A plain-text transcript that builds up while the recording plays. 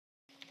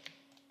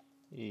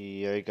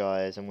Yo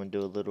guys, I'm gonna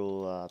do a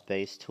little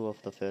base tour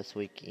for the first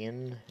week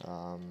in.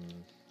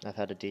 I've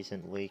had a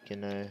decent week,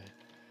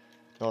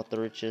 not the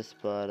richest,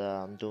 but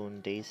I'm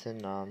doing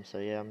decent. So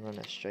yeah, I'm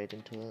gonna straight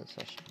into it.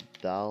 So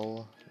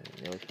Bell,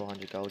 nearly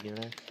 400 gold,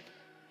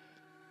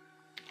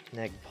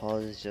 Neg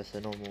pos, just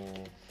a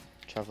normal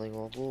traveling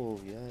wobble.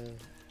 Yeah,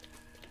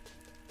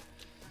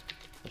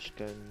 let's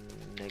go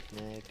neg.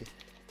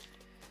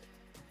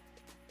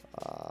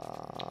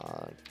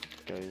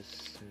 Go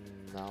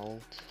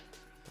smelt.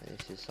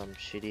 This is some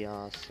shitty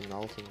ass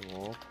smelting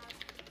warp.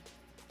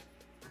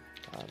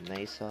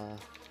 Mesa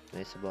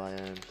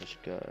biome,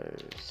 just go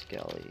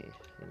Skelly,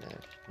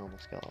 normal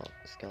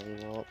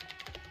Skelly warp.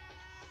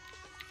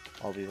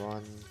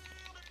 Obi-Wan.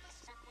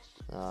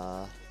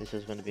 This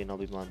was going to be an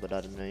Obi-Wan, but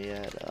I don't know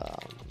yet.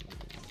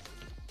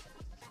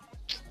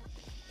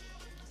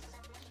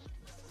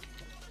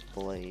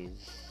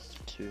 Blaze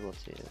 2,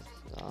 what's this?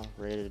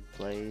 Rated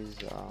Blaze,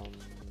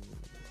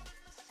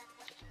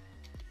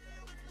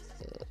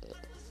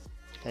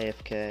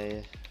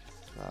 AFK,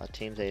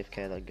 teams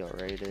AFK that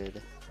got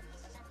raided.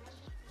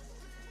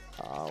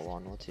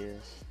 What's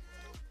this?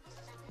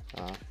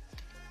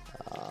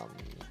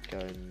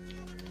 Go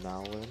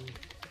Melon.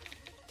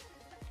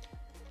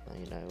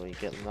 You know where you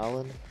get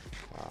Melon.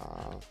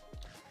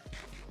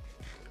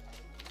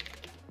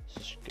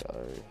 Just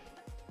go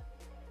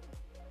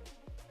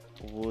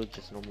wood,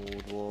 just normal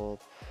wood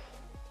warp.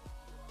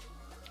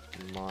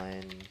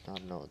 Mine, I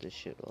don't know what this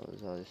shit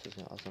was. I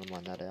was gonna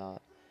mine that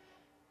out.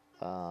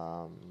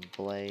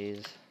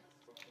 Blaze,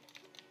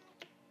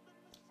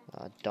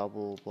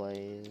 double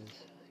blaze,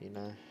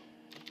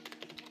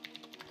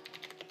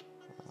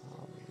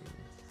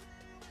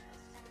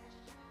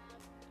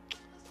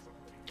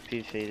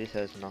 PvP, this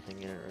has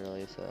nothing in it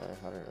really, so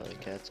I don't really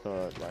care. It's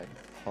got like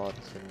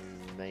pots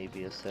and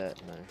maybe a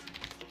set, no.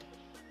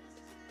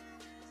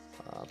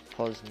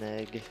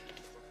 Posneg,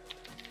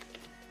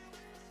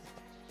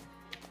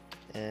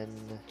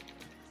 N,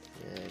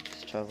 yeah,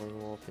 just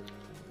traveling warp and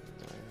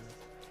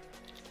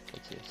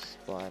what's this,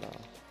 spider.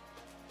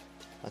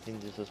 I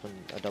think this was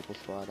a double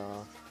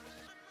spider.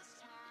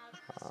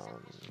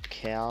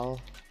 Cow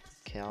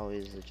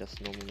is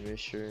just normal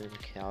mushroom.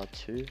 Cow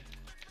 2.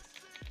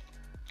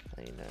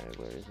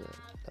 Where is it?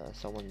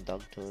 Someone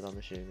dug to it, I'm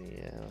assuming,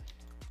 yeah.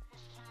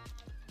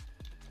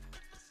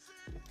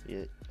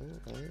 Yeah,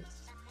 oh, wait.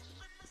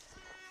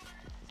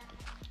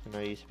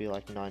 There used to be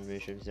like 9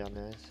 mushrooms down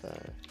there, so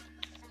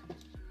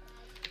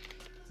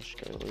let's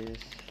go with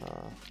this.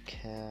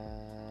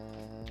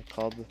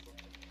 Cob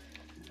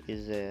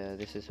is there.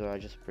 This is where I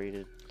just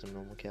breeded some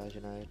normal cows,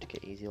 to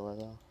get easy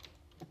leather.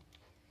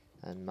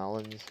 And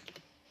melons.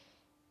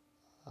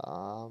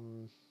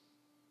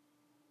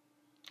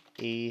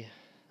 E.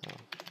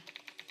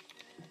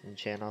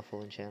 Enchanter,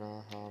 full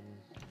enchanter.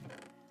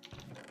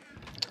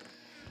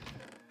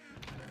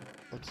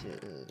 What's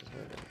it?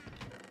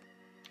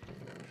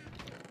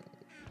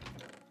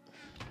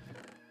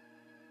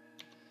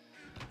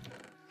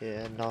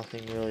 Yeah,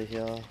 nothing really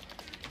here.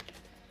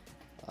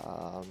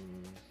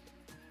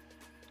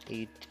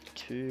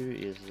 E2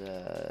 is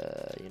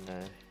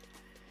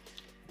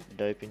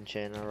dope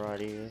enchanter right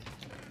here.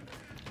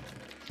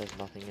 There's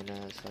nothing in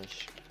it, so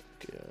let's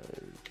go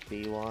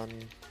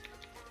B1.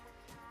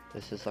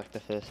 This is like the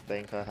first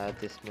bank I had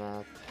this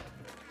map.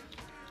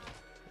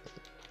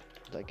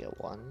 Did I get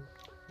one?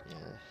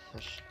 Yeah,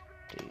 let's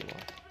do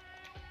one.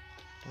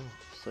 Oh,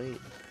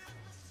 sweet.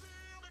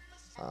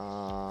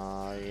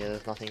 Yeah,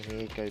 there's nothing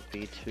here. Go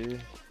B2.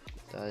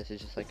 This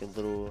is just like a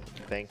little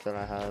bank that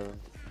I have.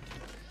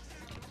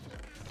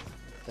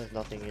 There's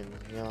nothing in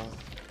here.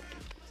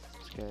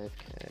 Let's go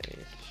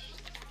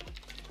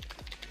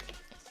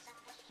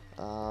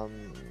AFK.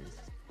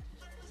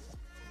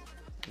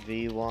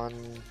 V1.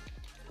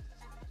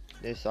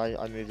 This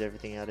I moved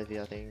everything out of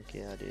here, I think.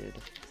 Yeah, I did.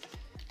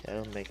 Yeah,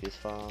 it'll make this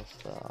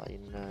fast.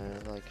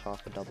 Like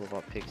half a double of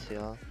up picks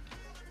here.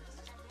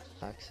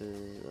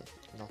 Axes,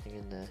 nothing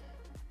in there.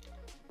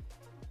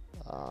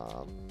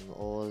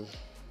 Ores,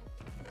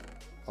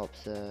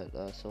 offset,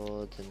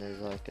 swords, and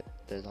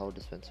there's a whole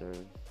dispenser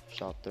of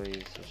sharp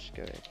 3s. So just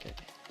go okay.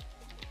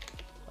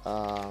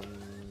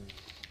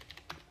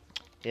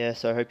 Yeah,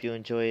 so I hope you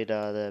enjoyed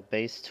the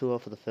base tour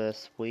for the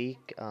first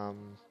week. I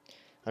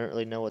don't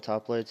really know what to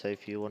upload, so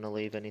if you want to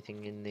leave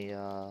anything in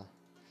the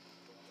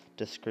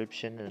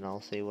description, and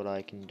I'll see what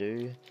I can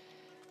do.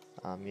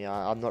 Yeah,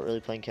 I'm not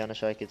really playing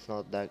Counter-Strike. It's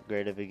not that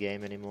great of a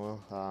game anymore.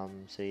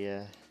 So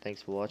yeah,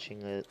 thanks for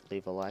watching.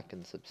 Leave a like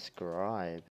and subscribe.